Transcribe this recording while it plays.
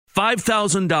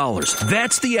$5,000.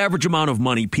 That's the average amount of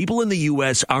money people in the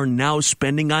U.S. are now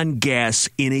spending on gas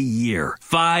in a year.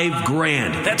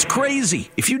 $5,000. That's crazy.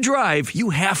 If you drive, you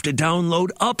have to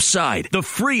download Upside, the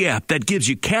free app that gives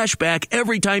you cash back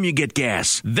every time you get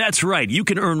gas. That's right. You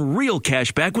can earn real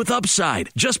cash back with Upside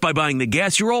just by buying the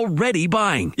gas you're already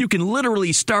buying. You can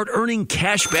literally start earning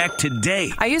cash back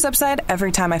today. I use Upside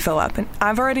every time I fill up, and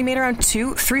I've already made around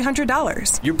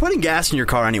 $300. You're putting gas in your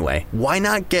car anyway. Why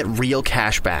not get real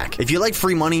cash back? If you like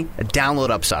free money, download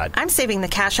Upside. I'm saving the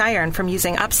cash I earn from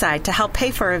using Upside to help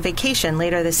pay for a vacation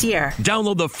later this year.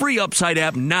 Download the free Upside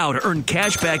app now to earn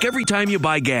cash back every time you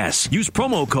buy gas. Use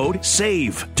promo code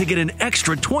SAVE to get an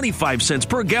extra 25 cents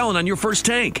per gallon on your first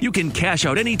tank. You can cash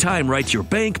out anytime right to your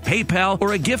bank, PayPal,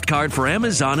 or a gift card for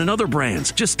Amazon and other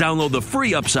brands. Just download the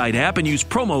free Upside app and use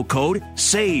promo code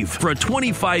SAVE for a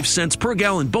 25 cents per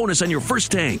gallon bonus on your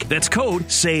first tank. That's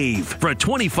code SAVE for a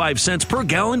 25 cents per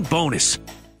gallon bonus.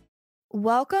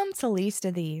 Welcome to Least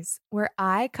of These, where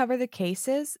I cover the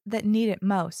cases that need it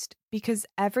most because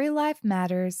every life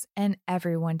matters and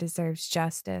everyone deserves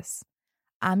justice.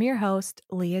 I'm your host,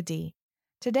 Leah D.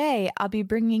 Today, I'll be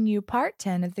bringing you part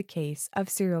 10 of the case of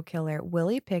serial killer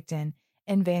Willie Pickton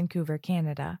in Vancouver,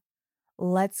 Canada.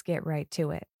 Let's get right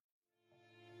to it.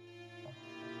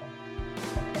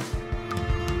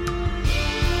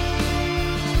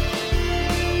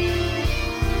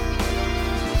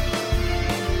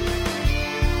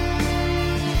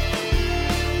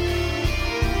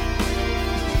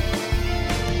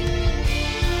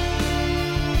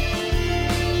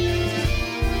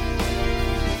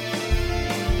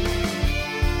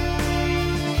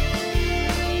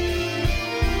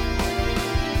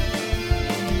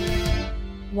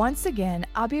 Once again,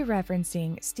 I'll be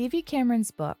referencing Stevie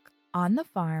Cameron's book, On the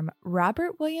Farm,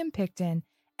 Robert William Pickton,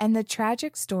 and the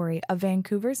tragic story of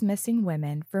Vancouver's missing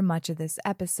women for much of this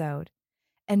episode.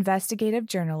 Investigative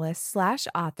journalist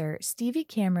 / author Stevie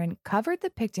Cameron covered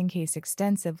the Pickton case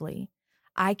extensively.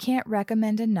 I can't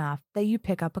recommend enough that you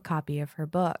pick up a copy of her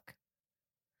book.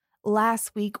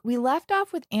 Last week, we left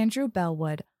off with Andrew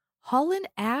Bellwood hauling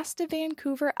ass to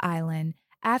Vancouver Island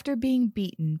after being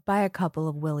beaten by a couple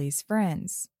of Willie's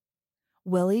friends.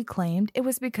 Willie claimed it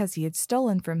was because he had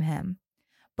stolen from him,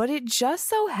 but it just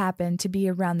so happened to be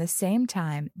around the same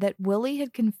time that Willie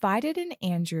had confided in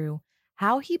Andrew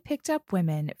how he picked up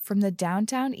women from the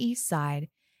downtown east side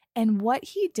and what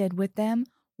he did with them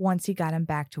once he got him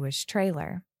back to his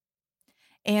trailer.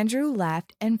 Andrew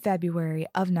left in February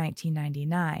of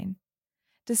 1999.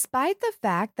 Despite the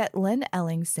fact that Lynn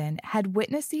Ellingson had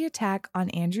witnessed the attack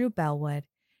on Andrew Bellwood,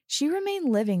 she remained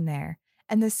living there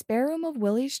in the spare room of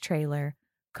Willie's trailer,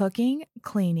 cooking,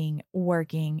 cleaning,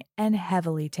 working, and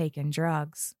heavily taking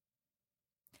drugs.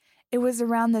 It was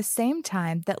around the same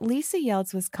time that Lisa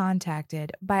Yelds was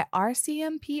contacted by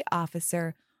RCMP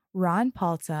officer Ron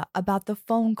Palta about the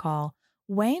phone call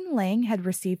Wayne Lang had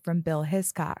received from Bill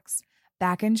Hiscox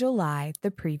back in July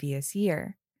the previous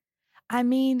year. I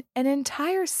mean, an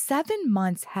entire 7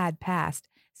 months had passed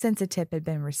since a tip had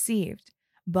been received,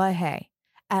 but hey,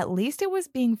 at least it was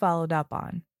being followed up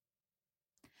on.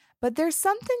 But there's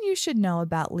something you should know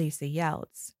about Lisa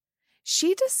Yelds.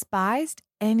 She despised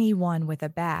anyone with a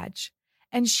badge,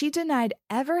 and she denied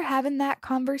ever having that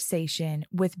conversation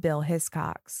with Bill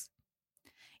Hiscox.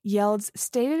 Yelds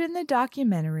stated in the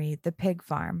documentary The Pig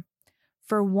Farm,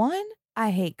 "For one,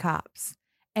 I hate cops,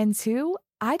 and two,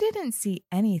 I didn't see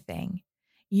anything.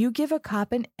 You give a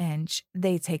cop an inch,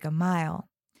 they take a mile.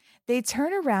 They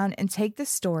turn around and take the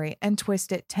story and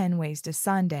twist it 10 ways to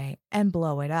Sunday and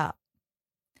blow it up."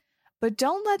 But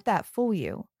don't let that fool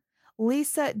you.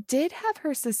 Lisa did have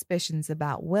her suspicions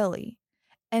about Willie.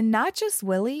 And not just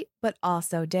Willie, but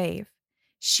also Dave.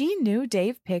 She knew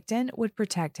Dave Pickton would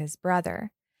protect his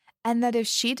brother, and that if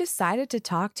she decided to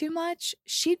talk too much,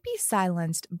 she'd be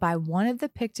silenced by one of the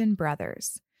Pickton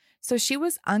brothers. So she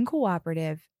was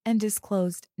uncooperative and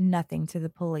disclosed nothing to the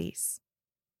police.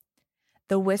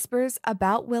 The whispers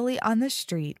about Willie on the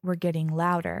street were getting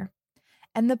louder,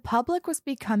 and the public was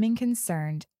becoming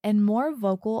concerned and more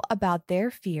vocal about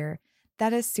their fear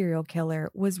that a serial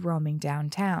killer was roaming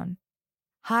downtown.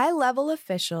 High-level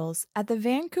officials at the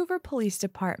Vancouver Police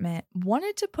Department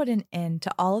wanted to put an end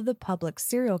to all of the public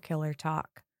serial killer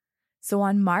talk. So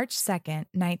on March 2nd,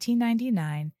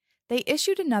 1999, they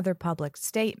issued another public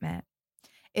statement.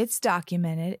 It's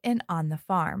documented in On the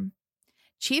Farm.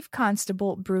 Chief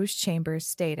Constable Bruce Chambers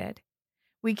stated,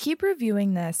 "We keep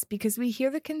reviewing this because we hear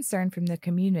the concern from the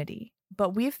community,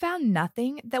 but we've found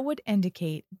nothing that would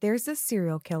indicate there's a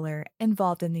serial killer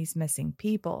involved in these missing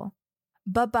people.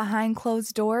 But behind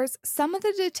closed doors, some of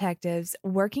the detectives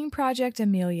working Project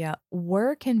Amelia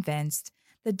were convinced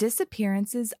the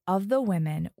disappearances of the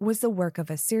women was the work of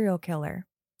a serial killer.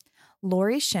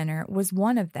 Lori Schenner was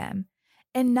one of them,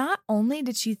 and not only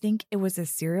did she think it was a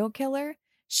serial killer,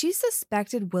 she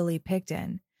suspected Willie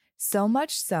Pickton, so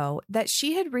much so that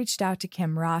she had reached out to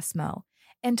Kim Rossmo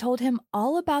and told him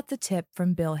all about the tip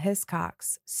from Bill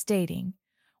Hiscox, stating,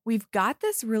 "We've got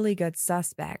this really good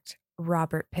suspect,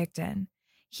 Robert Pickton.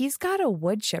 He's got a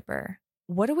wood chipper.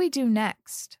 What do we do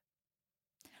next?"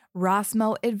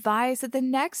 Rossmo advised that the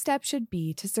next step should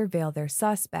be to surveil their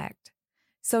suspect.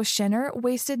 So Schenner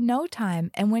wasted no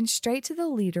time and went straight to the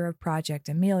leader of Project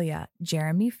Amelia,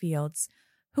 Jeremy Fields,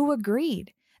 who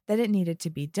agreed that it needed to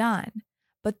be done,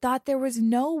 but thought there was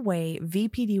no way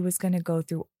VPD was going to go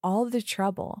through all of the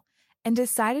trouble and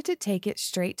decided to take it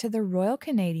straight to the Royal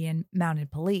Canadian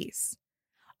Mounted Police.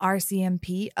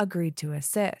 RCMP agreed to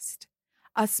assist.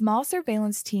 A small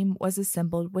surveillance team was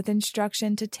assembled with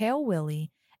instruction to tail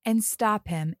Willie and stop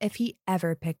him if he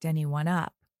ever picked anyone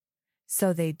up.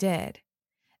 So they did.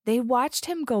 They watched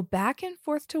him go back and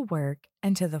forth to work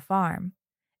and to the farm.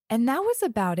 And that was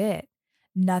about it.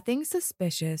 Nothing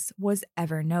suspicious was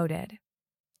ever noted.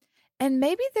 And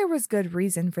maybe there was good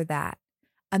reason for that.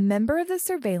 A member of the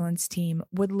surveillance team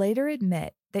would later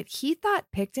admit that he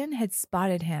thought Pickton had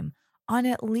spotted him on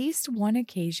at least one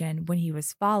occasion when he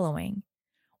was following.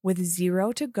 With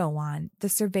 0 to go on, the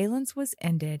surveillance was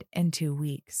ended in 2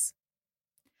 weeks.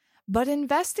 But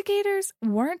investigators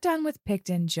weren't done with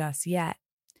Pickton just yet.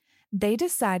 They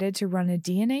decided to run a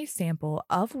DNA sample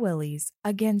of Willie's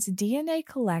against DNA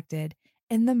collected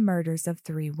in the murders of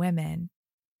 3 women.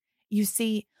 You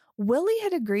see, Willie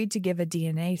had agreed to give a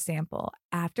DNA sample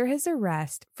after his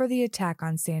arrest for the attack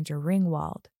on Sandra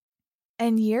Ringwald.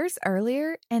 And years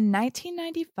earlier, in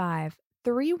 1995,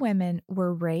 3 women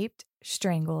were raped,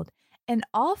 strangled, and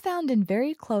all found in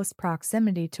very close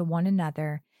proximity to one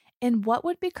another in what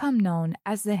would become known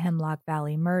as the Hemlock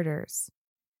Valley murders.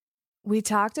 We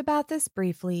talked about this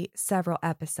briefly several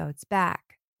episodes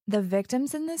back. The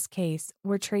victims in this case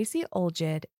were Tracy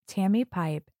Olgid, Tammy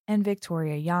Pipe, and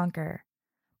Victoria Yonker.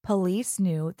 Police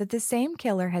knew that the same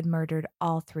killer had murdered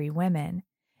all 3 women.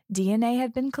 DNA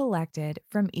had been collected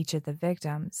from each of the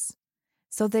victims.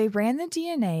 So they ran the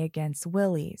DNA against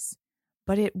Willie's,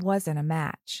 but it wasn't a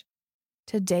match.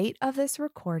 To date of this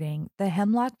recording, the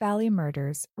Hemlock Valley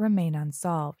murders remain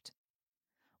unsolved.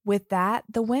 With that,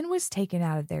 the wind was taken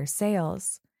out of their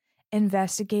sails.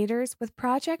 Investigators with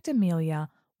Project Amelia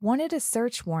wanted a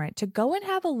search warrant to go and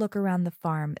have a look around the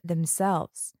farm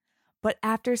themselves. But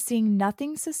after seeing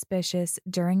nothing suspicious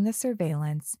during the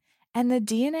surveillance and the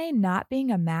DNA not being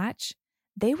a match,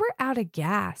 they were out of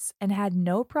gas and had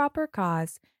no proper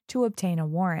cause to obtain a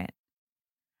warrant.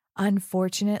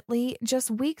 Unfortunately, just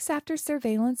weeks after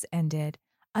surveillance ended,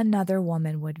 another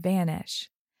woman would vanish,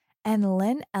 and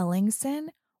Lynn Ellingson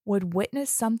would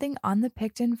witness something on the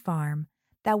Pickton farm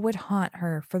that would haunt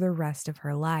her for the rest of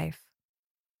her life.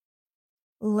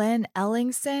 Lynn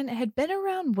Ellingson had been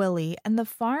around Willie and the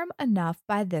farm enough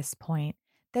by this point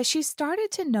that she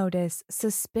started to notice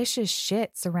suspicious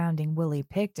shit surrounding Willie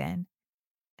Pickton.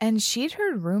 And she'd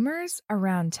heard rumors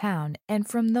around town and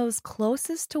from those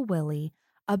closest to Willie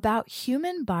about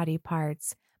human body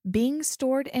parts being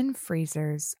stored in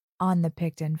freezers on the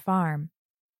Pickton farm.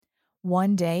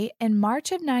 One day in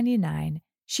March of '99,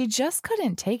 she just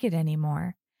couldn't take it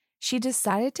anymore. She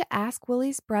decided to ask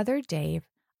Willie's brother Dave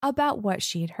about what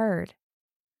she'd heard.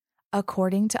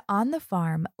 According to On the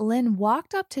Farm, Lynn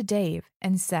walked up to Dave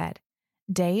and said,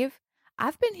 "Dave,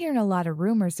 I've been hearing a lot of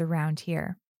rumors around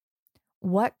here."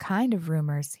 "What kind of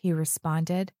rumors?" he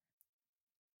responded.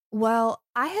 "Well,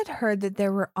 I had heard that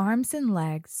there were arms and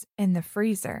legs in the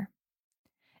freezer."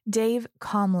 Dave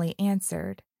calmly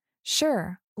answered,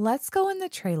 "Sure, let's go in the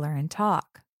trailer and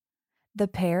talk." The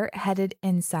pair headed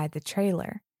inside the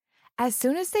trailer. As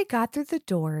soon as they got through the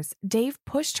doors, Dave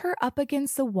pushed her up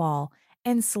against the wall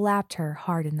and slapped her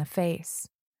hard in the face.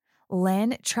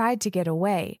 Lynn tried to get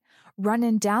away,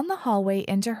 running down the hallway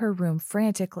into her room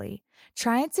frantically,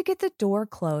 trying to get the door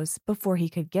closed before he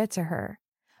could get to her.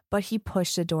 But he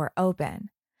pushed the door open.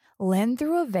 Lynn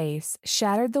threw a vase,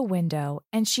 shattered the window,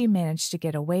 and she managed to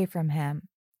get away from him.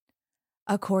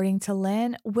 According to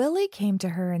Lynn, Willie came to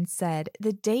her and said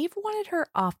that Dave wanted her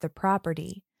off the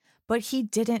property, but he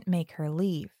didn't make her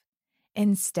leave.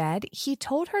 Instead, he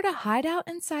told her to hide out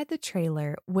inside the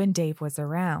trailer when Dave was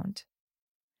around.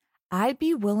 I'd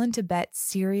be willing to bet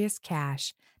serious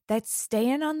cash that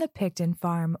staying on the Pickton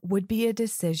farm would be a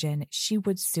decision she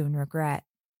would soon regret.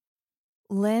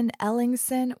 Lynn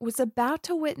Ellingson was about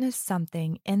to witness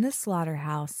something in the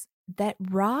slaughterhouse that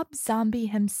Rob Zombie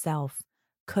himself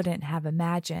couldn't have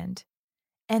imagined.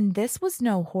 And this was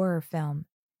no horror film.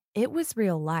 It was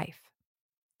real life.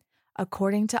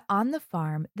 According to On the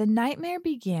Farm, the nightmare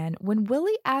began when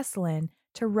Willie asked Lynn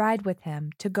to ride with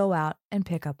him to go out and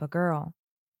pick up a girl.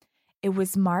 It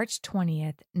was March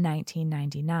 20th,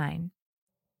 1999.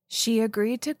 She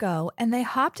agreed to go, and they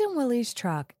hopped in Willie's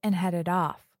truck and headed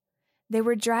off. They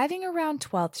were driving around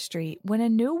 12th Street when a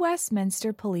New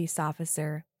Westminster police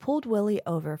officer pulled Willie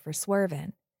over for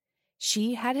swerving.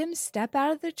 She had him step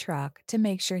out of the truck to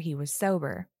make sure he was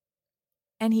sober.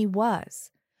 And he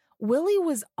was. Willie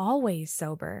was always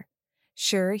sober.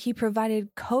 Sure, he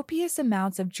provided copious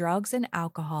amounts of drugs and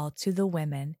alcohol to the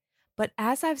women, but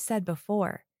as I've said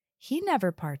before, he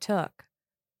never partook.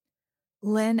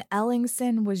 Lynn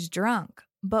Ellingson was drunk,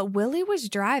 but Willie was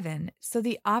driving, so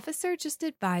the officer just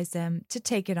advised him to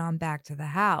take it on back to the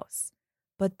house.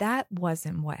 But that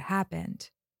wasn't what happened.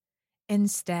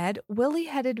 Instead, Willie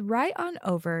headed right on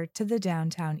over to the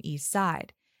downtown east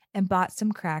side and bought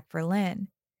some crack for Lynn.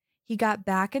 He got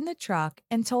back in the truck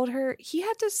and told her he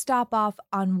had to stop off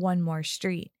on one more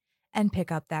street and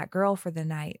pick up that girl for the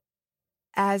night.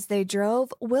 As they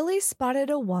drove, Willie spotted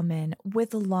a woman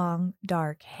with long,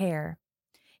 dark hair.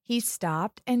 He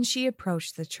stopped and she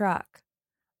approached the truck.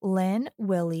 Lynn,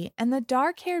 Willie, and the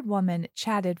dark-haired woman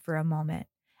chatted for a moment,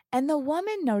 and the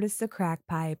woman noticed the crack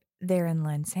pipe there in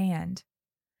Lynn's hand.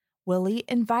 Willie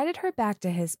invited her back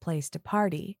to his place to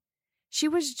party. She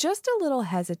was just a little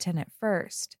hesitant at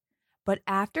first, but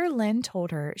after Lynn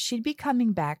told her she'd be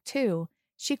coming back too,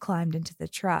 she climbed into the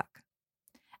truck.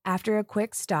 After a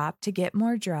quick stop to get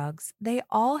more drugs, they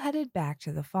all headed back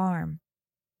to the farm.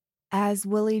 As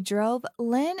Willie drove,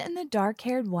 Lynn and the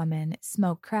dark-haired woman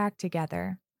smoked crack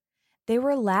together. They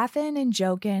were laughing and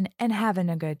joking and having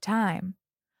a good time.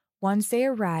 Once they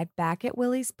arrived back at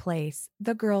Willie's place,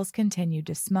 the girls continued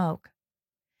to smoke.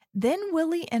 Then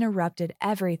Willie interrupted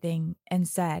everything and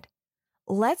said,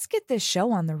 "Let's get this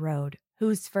show on the road.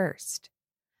 Who's first?"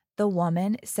 The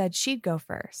woman said she'd go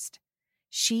first.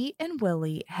 She and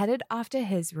Willie headed off to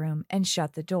his room and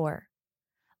shut the door.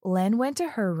 Lynn went to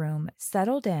her room,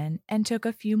 settled in, and took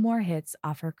a few more hits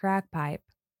off her crack pipe.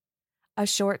 A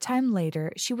short time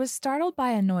later, she was startled by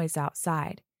a noise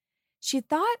outside. She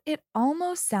thought it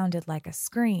almost sounded like a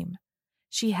scream.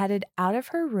 She headed out of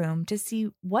her room to see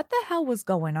what the hell was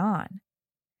going on.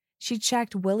 She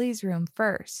checked Willie's room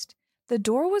first. The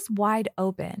door was wide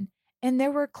open, and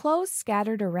there were clothes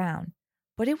scattered around,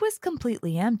 but it was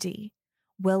completely empty.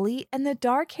 Willie and the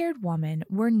dark-haired woman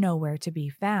were nowhere to be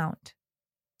found.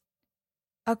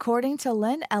 According to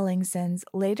Lynn Ellingson's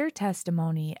later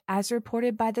testimony, as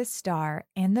reported by the Star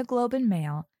and the Globe and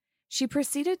Mail, she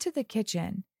proceeded to the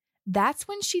kitchen. That's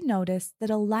when she noticed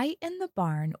that a light in the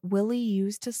barn Willie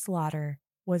used to slaughter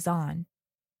was on.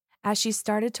 As she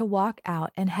started to walk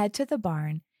out and head to the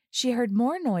barn, she heard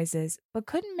more noises but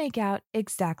couldn't make out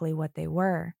exactly what they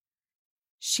were.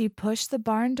 She pushed the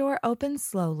barn door open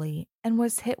slowly and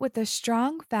was hit with a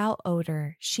strong foul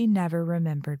odor she never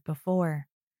remembered before.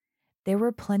 There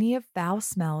were plenty of foul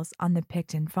smells on the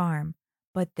Pickton farm,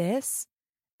 but this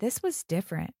was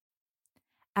different.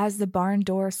 As the barn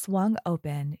door swung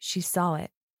open, she saw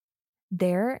it.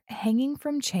 There, hanging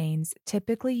from chains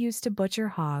typically used to butcher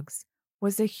hogs,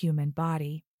 was a human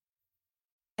body.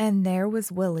 And there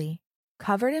was Willie,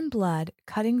 covered in blood,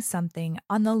 cutting something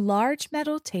on the large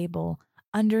metal table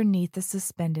underneath the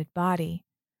suspended body.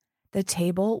 The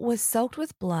table was soaked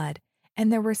with blood,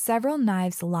 and there were several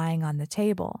knives lying on the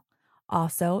table,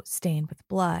 also stained with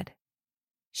blood.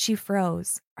 She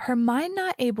froze, her mind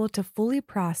not able to fully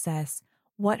process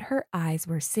what her eyes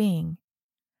were seeing.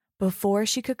 Before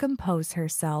she could compose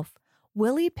herself,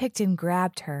 Willie Pickton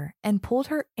grabbed her and pulled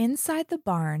her inside the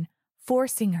barn,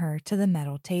 forcing her to the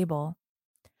metal table.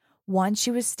 Once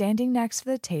she was standing next to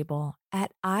the table,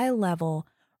 at eye level,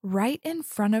 right in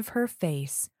front of her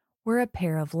face, were a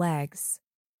pair of legs.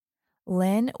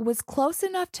 Lynn was close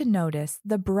enough to notice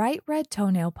the bright red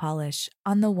toenail polish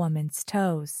on the woman's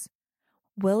toes.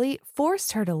 Willie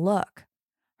forced her to look.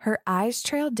 Her eyes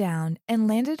trailed down and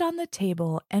landed on the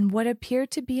table and what appeared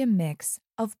to be a mix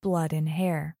of blood and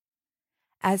hair.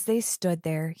 As they stood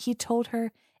there, he told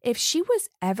her if she was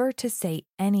ever to say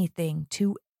anything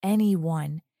to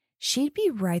anyone, she'd be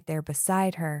right there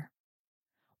beside her.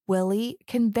 Willie,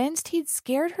 convinced he'd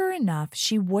scared her enough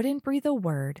she wouldn't breathe a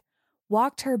word,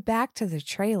 walked her back to the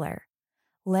trailer.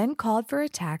 Lynn called for a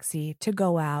taxi to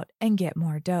go out and get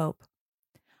more dope.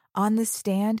 On the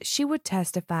stand, she would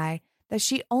testify that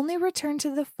she only returned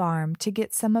to the farm to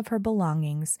get some of her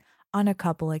belongings on a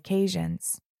couple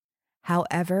occasions.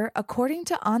 However, according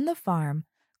to On the Farm,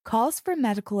 calls for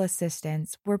medical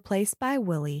assistance were placed by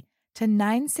Willie to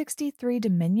 963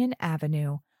 Dominion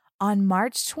Avenue on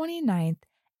March 29th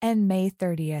and May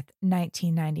 30th,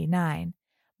 1999,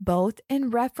 both in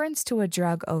reference to a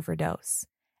drug overdose,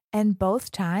 and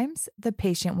both times the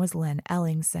patient was Lynn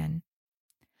Ellingson.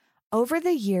 Over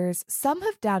the years, some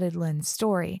have doubted Lynn's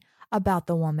story about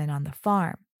the woman on the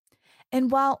farm. And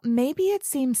while maybe it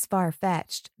seems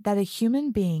far-fetched that a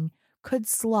human being could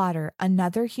slaughter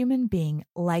another human being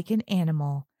like an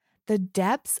animal, the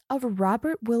depths of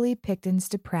Robert Willie Pickton's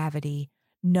depravity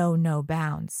know no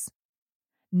bounds.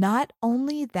 Not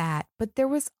only that, but there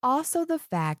was also the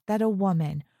fact that a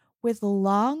woman with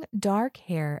long, dark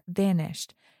hair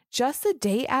vanished just the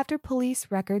day after police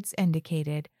records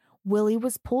indicated Willie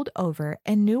was pulled over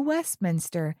in New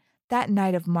Westminster that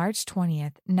night of March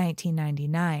 20th,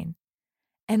 1999.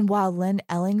 And while Lynn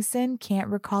Ellingson can't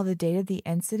recall the date of the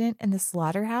incident in the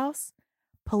slaughterhouse,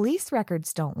 police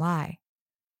records don't lie.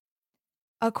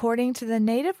 According to the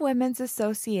Native Women's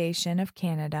Association of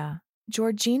Canada,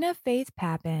 Georgina Faith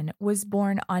Papin was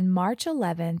born on March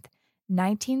 11th,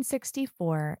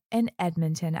 1964 in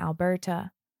Edmonton,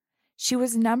 Alberta. She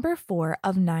was number 4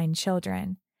 of 9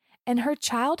 children, and her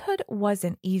childhood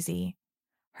wasn't easy.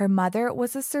 Her mother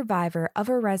was a survivor of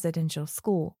a residential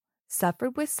school,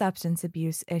 suffered with substance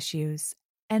abuse issues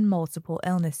and multiple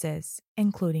illnesses,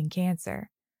 including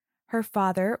cancer. Her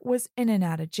father was in and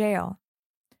out of jail.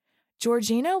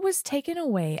 Georgina was taken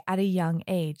away at a young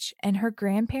age, and her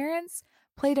grandparents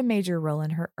played a major role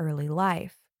in her early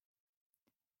life.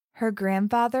 Her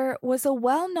grandfather was a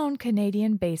well-known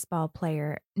Canadian baseball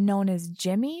player known as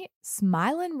Jimmy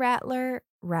Smilin' Rattler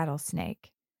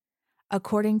Rattlesnake.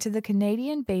 According to the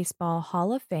Canadian Baseball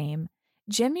Hall of Fame,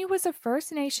 Jimmy was a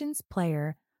First Nations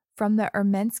player from the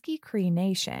Erminsky Cree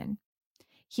Nation.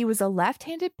 He was a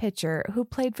left-handed pitcher who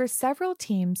played for several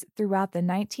teams throughout the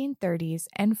 1930s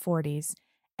and 40s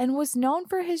and was known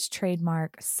for his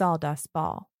trademark sawdust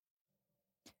ball.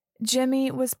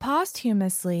 Jimmy was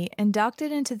posthumously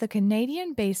inducted into the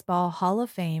Canadian Baseball Hall of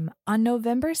Fame on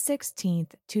November 16,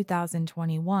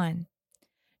 2021.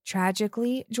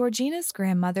 Tragically, Georgina's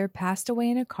grandmother passed away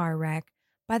in a car wreck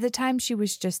by the time she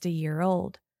was just a year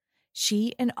old.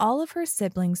 She and all of her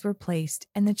siblings were placed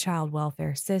in the child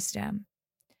welfare system.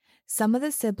 Some of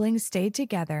the siblings stayed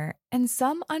together, and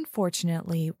some,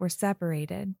 unfortunately, were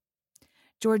separated.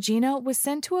 Georgina was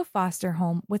sent to a foster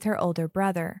home with her older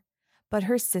brother, but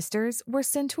her sisters were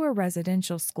sent to a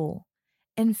residential school.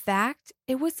 In fact,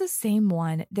 it was the same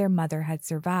one their mother had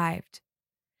survived.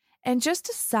 And just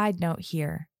a side note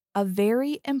here, a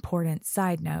very important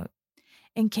side note.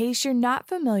 In case you're not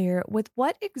familiar with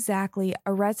what exactly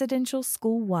a residential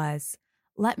school was,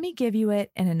 let me give you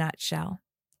it in a nutshell.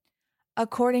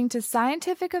 According to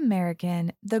Scientific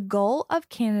American, the goal of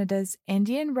Canada's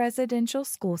Indian residential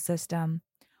school system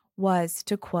was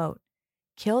to, quote,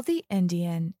 kill the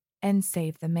Indian and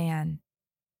save the man.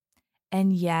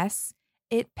 And yes,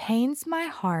 it pains my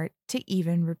heart to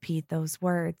even repeat those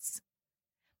words.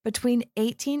 Between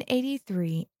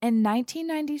 1883 and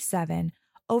 1997,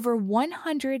 over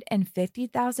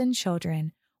 150,000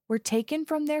 children were taken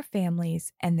from their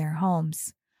families and their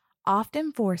homes,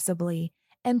 often forcibly,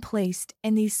 and placed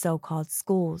in these so-called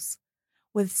schools,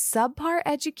 with subpar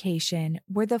education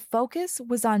where the focus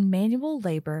was on manual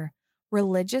labor,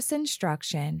 religious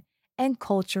instruction, and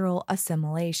cultural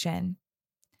assimilation.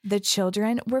 The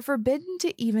children were forbidden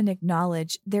to even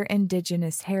acknowledge their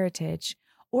indigenous heritage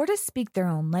or to speak their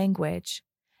own language,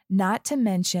 not to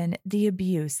mention the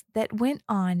abuse that went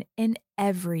on in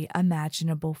every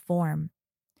imaginable form.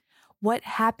 What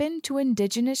happened to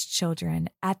indigenous children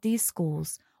at these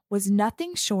schools was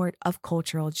nothing short of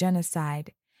cultural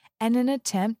genocide and an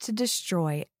attempt to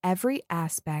destroy every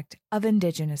aspect of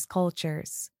indigenous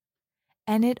cultures.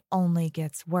 And it only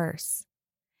gets worse.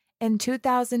 In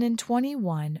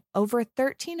 2021, over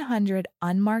 1,300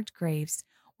 unmarked graves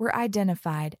were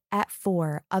identified at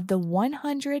 4 of the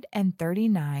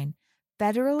 139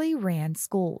 federally ran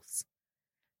schools.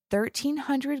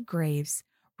 1,300 graves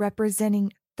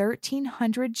representing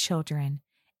 1,300 children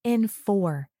in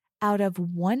 4 out of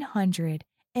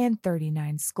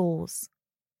 139 schools.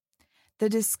 The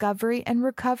discovery and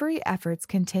recovery efforts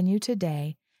continue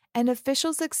today, and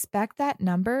officials expect that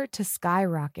number to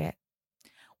skyrocket.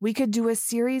 We could do a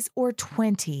series or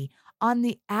 20 on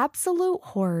the absolute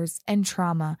horrors and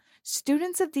trauma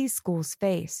students of these schools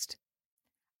faced.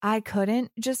 I couldn't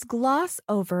just gloss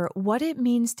over what it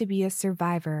means to be a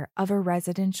survivor of a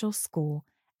residential school,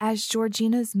 as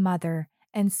Georgina's mother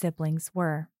and siblings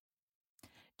were.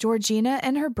 Georgina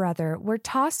and her brother were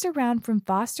tossed around from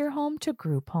foster home to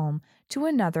group home to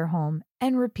another home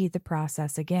and repeat the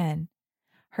process again.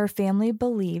 Her family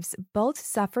believes both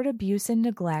suffered abuse and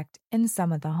neglect in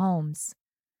some of the homes.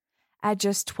 At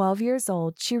just 12 years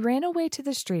old, she ran away to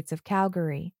the streets of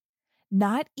Calgary.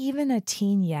 Not even a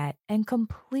teen yet and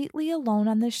completely alone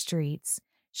on the streets,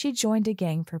 she joined a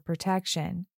gang for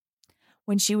protection.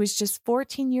 When she was just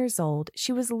 14 years old,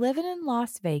 she was living in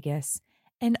Las Vegas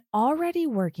and already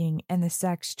working in the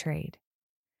sex trade.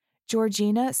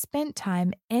 Georgina spent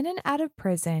time in and out of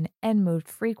prison and moved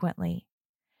frequently.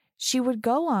 She would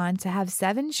go on to have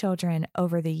 7 children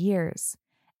over the years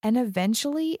and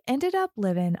eventually ended up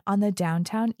living on the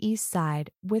downtown east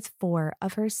side with 4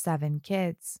 of her 7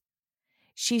 kids.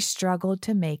 She struggled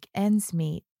to make ends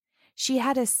meet. She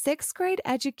had a 6th grade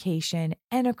education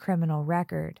and a criminal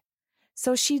record,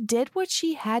 so she did what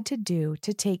she had to do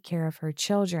to take care of her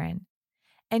children,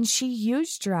 and she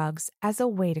used drugs as a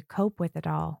way to cope with it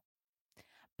all.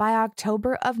 By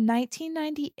October of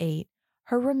 1998,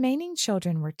 her remaining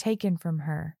children were taken from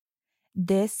her.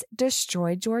 This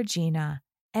destroyed Georgina,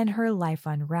 and her life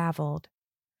unraveled.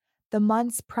 The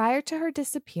months prior to her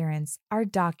disappearance are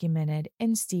documented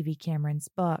in Stevie Cameron's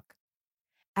book.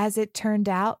 As it turned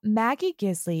out, Maggie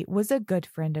Gisley was a good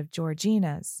friend of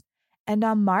Georgina's, and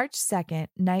on March 2nd,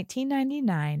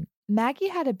 1999, Maggie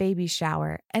had a baby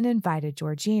shower and invited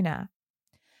Georgina.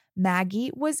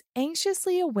 Maggie was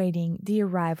anxiously awaiting the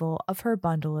arrival of her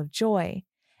bundle of joy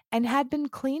and had been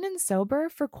clean and sober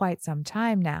for quite some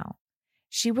time now.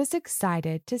 She was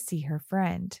excited to see her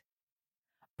friend.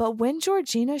 But when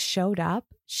Georgina showed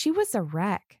up, she was a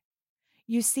wreck.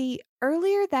 You see,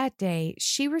 earlier that day,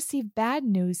 she received bad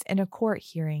news in a court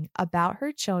hearing about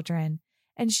her children,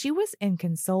 and she was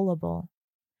inconsolable.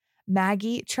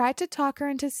 Maggie tried to talk her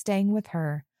into staying with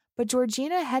her, but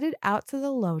Georgina headed out to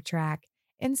the low track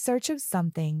in search of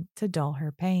something to dull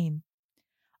her pain.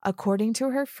 According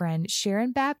to her friend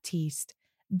Sharon Baptiste,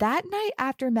 that night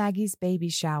after Maggie's baby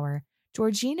shower,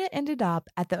 Georgina ended up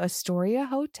at the Astoria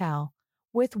Hotel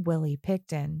with Willie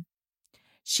Pickton.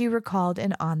 She recalled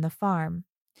in On the Farm,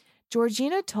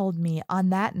 Georgina told me on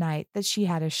that night that she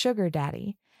had a sugar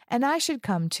daddy, and I should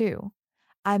come too.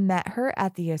 I met her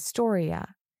at the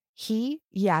Astoria.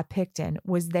 Pickton,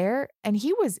 was there, and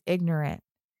he was ignorant.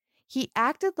 He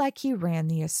acted like he ran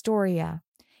the Astoria.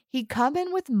 He'd come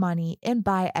in with money and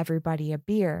buy everybody a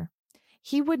beer.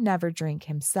 He would never drink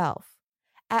himself.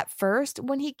 At first,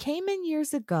 when he came in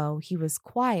years ago, he was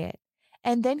quiet,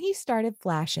 and then he started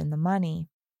flashing the money.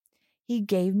 He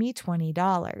gave me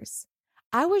 $20.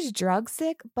 I was drug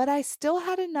sick, but I still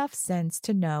had enough sense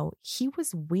to know he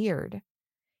was weird.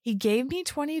 He gave me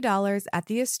 $20 at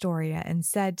the Astoria and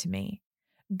said to me,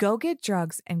 "Go get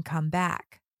drugs and come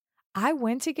back." I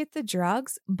went to get the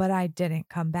drugs, but I didn't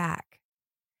come back.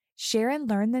 Sharon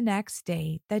learned the next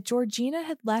day that Georgina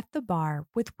had left the bar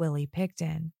with Willie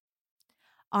Pickton.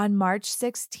 On March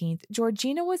 16th,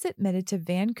 Georgina was admitted to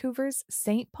Vancouver's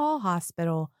St. Paul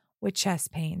Hospital with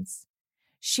chest pains.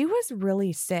 She was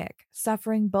really sick,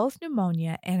 suffering both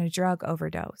pneumonia and a drug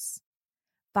overdose.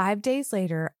 5 days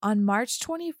later, on March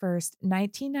 21st,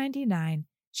 1999,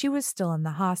 she was still in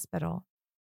the hospital.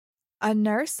 A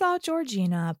nurse saw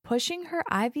Georgina pushing her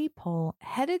IV pole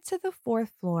headed to the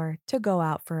 4th floor to go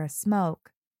out for a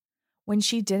smoke. When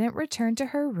she didn't return to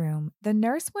her room, the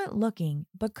nurse went looking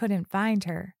but couldn't find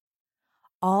her.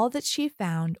 All that she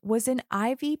found was an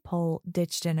IV pole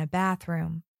ditched in a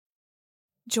bathroom.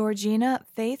 Georgina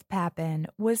Faith Papin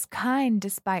was kind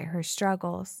despite her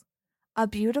struggles, a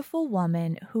beautiful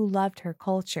woman who loved her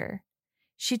culture.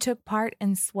 She took part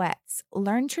in sweats,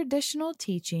 learned traditional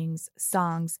teachings,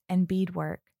 songs, and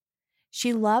beadwork.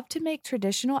 She loved to make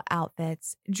traditional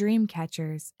outfits, dream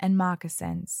catchers, and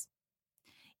moccasins.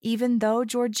 Even though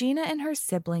Georgina and her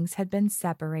siblings had been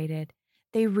separated,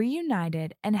 they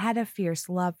reunited and had a fierce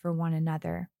love for one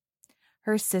another.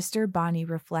 Her sister Bonnie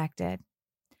reflected,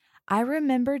 "I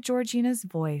remember Georgina's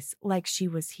voice like she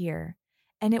was here,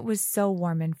 and it was so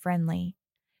warm and friendly.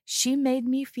 She made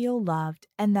me feel loved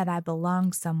and that I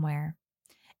belonged somewhere.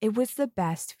 It was the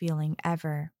best feeling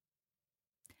ever."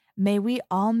 May we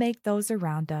all make those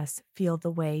around us feel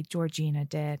the way Georgina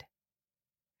did.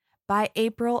 By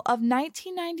April of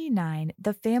 1999,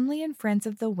 the family and friends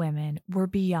of the women were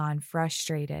beyond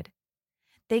frustrated.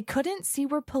 They couldn't see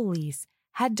where police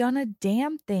had done a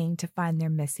damn thing to find their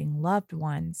missing loved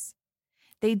ones.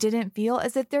 They didn't feel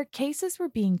as if their cases were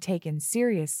being taken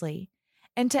seriously.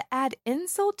 And to add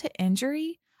insult to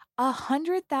injury, a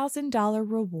 $100,000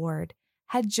 reward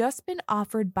had just been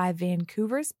offered by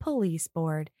Vancouver's police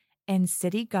board and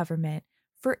city government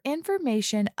for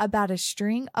information about a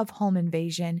string of home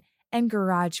invasion and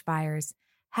garage fires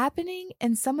happening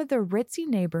in some of the ritzy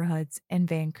neighborhoods in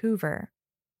Vancouver.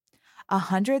 A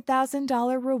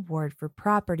 $100,000 reward for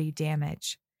property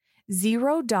damage,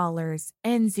 $0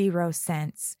 and 0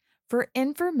 cents for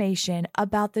information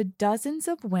about the dozens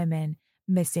of women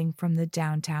missing from the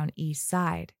downtown East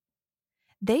Side.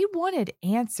 They wanted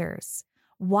answers.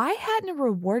 Why hadn't a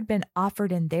reward been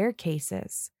offered in their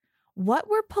cases? What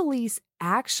were police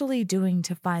actually doing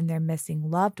to find their missing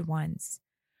loved ones?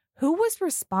 Who was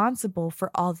responsible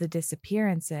for all the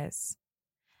disappearances?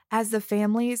 As the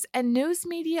families and news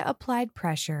media applied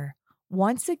pressure,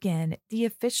 once again, the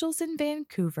officials in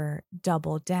Vancouver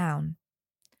doubled down.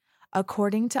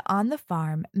 According to On the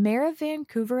Farm, Mayor of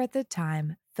Vancouver at the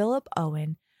time, Philip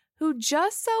Owen, who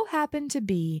just so happened to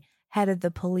be head of the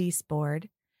police board,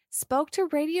 spoke to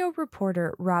radio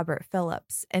reporter Robert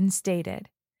Phillips and stated,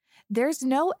 "There's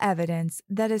no evidence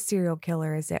that a serial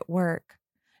killer is at work.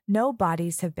 No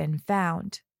bodies have been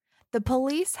found. The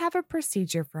police have a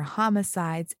procedure for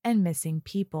homicides and missing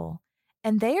people,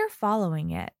 and they are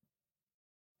following it."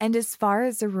 And as far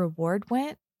as the reward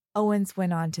went, Owens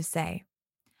went on to say,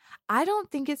 "I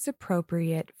don't think it's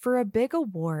appropriate for a big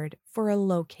award for a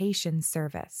location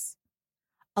service."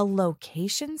 A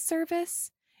location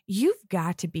service? You've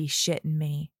got to be shitting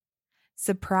me.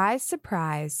 Surprise,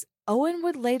 surprise, Owen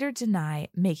would later deny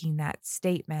making that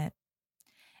statement.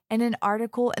 In an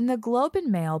article in the Globe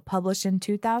and Mail published in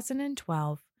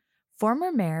 2012,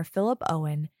 former Mayor Philip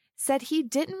Owen said he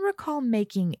didn't recall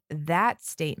making that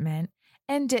statement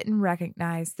and didn't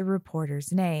recognize the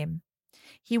reporter's name.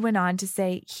 He went on to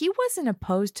say he wasn't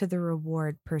opposed to the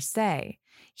reward per se.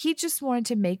 He just wanted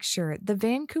to make sure the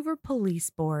Vancouver Police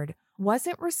Board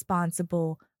wasn't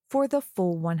responsible for the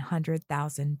full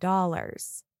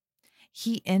 $100,000.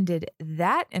 He ended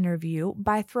that interview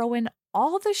by throwing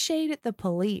all the shade at the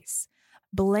police,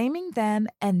 blaming them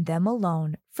and them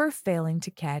alone for failing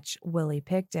to catch Willie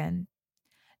Pickton.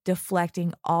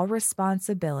 Deflecting all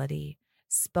responsibility,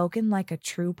 spoken like a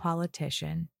true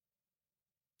politician.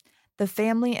 The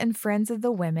family and friends of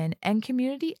the women and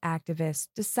community activists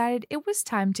decided it was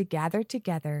time to gather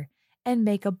together and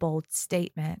make a bold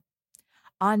statement.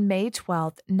 On May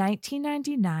 12,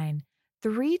 1999,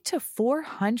 300 to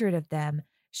 400 of them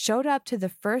showed up to the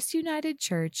First United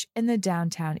Church in the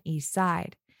downtown East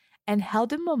Side and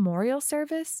held a memorial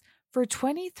service for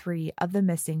 23 of the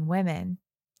missing women.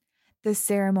 The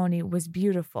ceremony was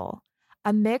beautiful,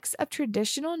 a mix of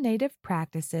traditional Native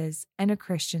practices and a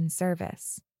Christian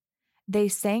service. They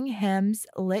sang hymns,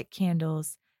 lit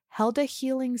candles, held a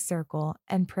healing circle,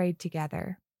 and prayed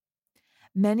together.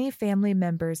 Many family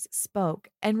members spoke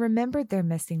and remembered their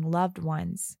missing loved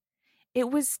ones. It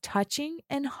was touching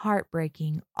and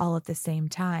heartbreaking all at the same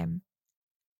time.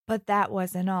 But that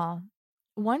wasn't all.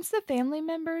 Once the family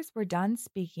members were done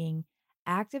speaking,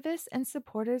 activists and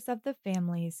supporters of the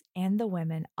families and the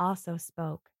women also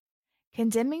spoke,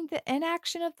 condemning the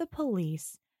inaction of the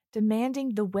police,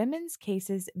 demanding the women's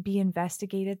cases be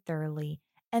investigated thoroughly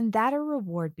and that a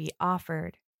reward be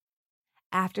offered.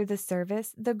 After the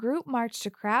service, the group marched to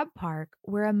Crab Park,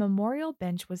 where a memorial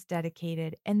bench was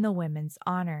dedicated in the women's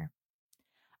honor.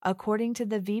 According to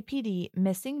the VPD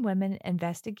Missing Women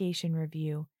Investigation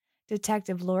Review,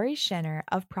 Detective Lori Schenner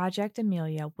of Project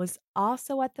Amelia was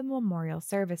also at the memorial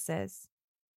services.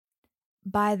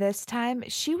 By this time,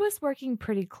 she was working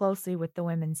pretty closely with the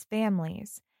women's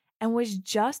families and was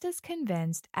just as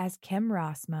convinced as Kim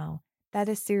Rossmo that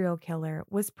a serial killer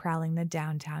was prowling the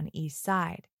downtown East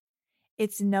Side.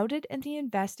 It's noted in the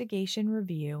investigation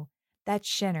review that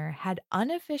Schenner had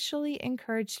unofficially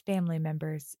encouraged family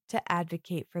members to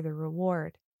advocate for the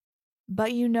reward.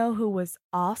 But you know who was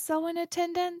also in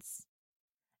attendance?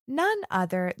 None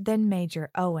other than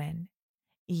Major Owen.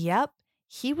 Yep,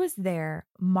 he was there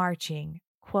marching,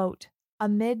 quote,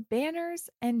 amid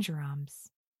banners and drums.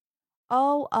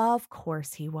 Oh, of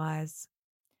course he was.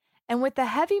 And with the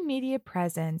heavy media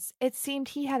presence, it seemed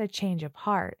he had a change of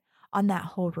heart on that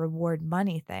whole reward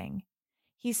money thing.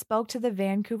 He spoke to the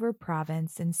Vancouver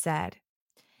province and said,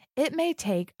 "It may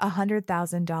take a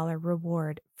 $100,000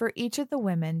 reward for each of the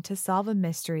women to solve a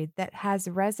mystery that has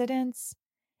residents,"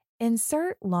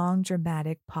 insert long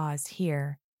dramatic pause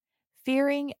here,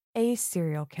 "fearing a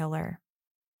serial killer."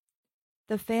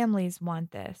 The families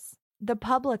want this. The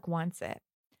public wants it.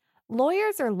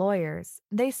 Lawyers are lawyers.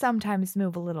 They sometimes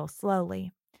move a little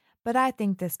slowly, but I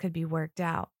think this could be worked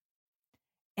out.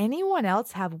 Anyone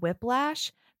else have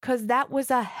whiplash? 'Cause that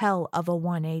was a hell of a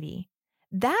 180.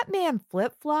 That man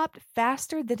flip-flopped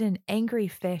faster than an angry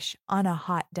fish on a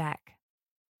hot deck.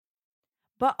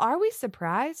 But are we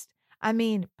surprised? I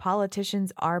mean,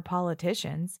 politicians are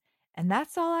politicians, and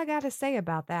that's all I gotta say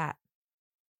about that.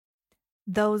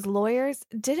 Those lawyers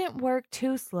didn't work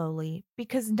too slowly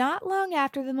because not long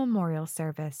after the memorial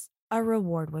service, a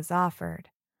reward was offered,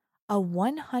 a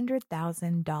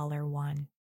 $100,000 one.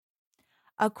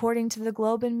 According to the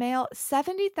Globe and Mail,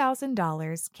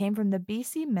 $70,000 came from the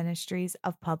BC Ministries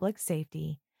of Public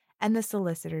Safety and the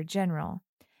Solicitor General,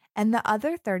 and the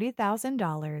other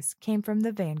 $30,000 came from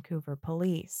the Vancouver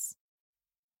Police.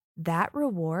 That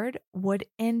reward would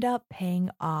end up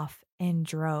paying off in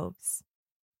droves.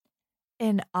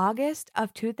 In August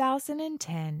of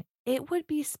 2010, it would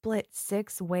be split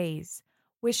 6 ways,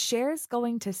 with shares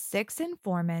going to 6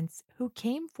 informants who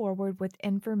came forward with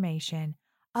information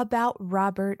about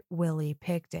Robert Willie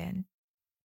Pickton.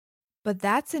 But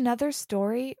that's another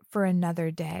story for another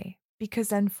day,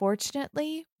 because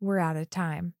unfortunately, we're out of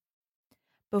time.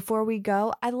 Before we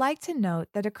go, I'd like to note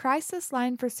that a crisis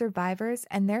line for survivors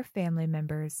and their family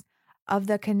members of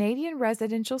the Canadian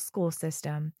residential school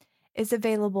system is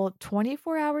available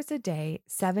 24 hours a day,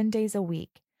 7 days a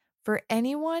week, for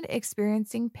anyone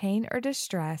experiencing pain or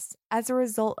distress as a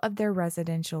result of their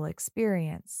residential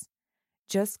experience.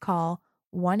 Just call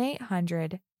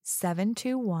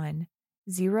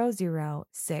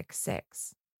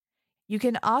 1-800-721-0066. You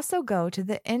can also go to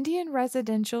the Indian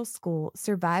Residential School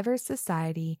Survivors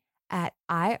Society at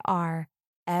irss.ca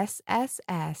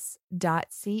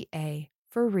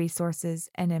for resources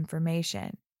and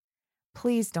information.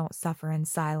 Please don't suffer in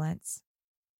silence.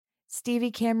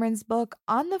 Stevie Cameron's book,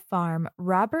 On the Farm,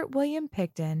 Robert William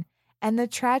Pickton, and the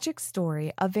Tragic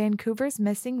Story of Vancouver's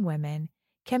Missing Women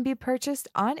can be purchased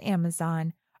on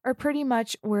Amazon or pretty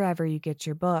much wherever you get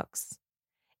your books.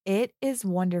 It is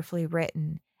wonderfully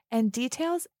written and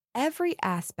details every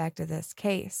aspect of this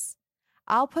case.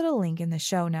 I'll put a link in the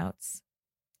show notes.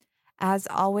 As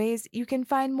always, you can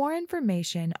find more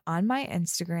information on my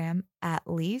Instagram at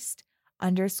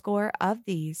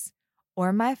least_of_these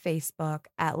or my Facebook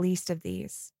at least of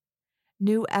these.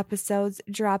 New episodes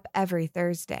drop every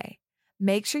Thursday.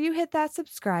 Make sure you hit that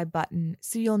subscribe button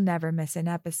so you'll never miss an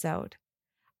episode.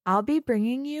 I'll be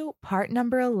bringing you part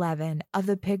number 11 of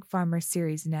the Pig Farmer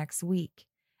series next week,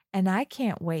 and I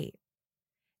can't wait.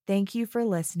 Thank you for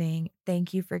listening.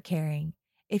 Thank you for caring.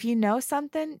 If you know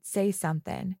something, say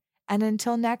something. And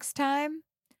until next time,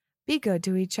 be good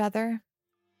to each other.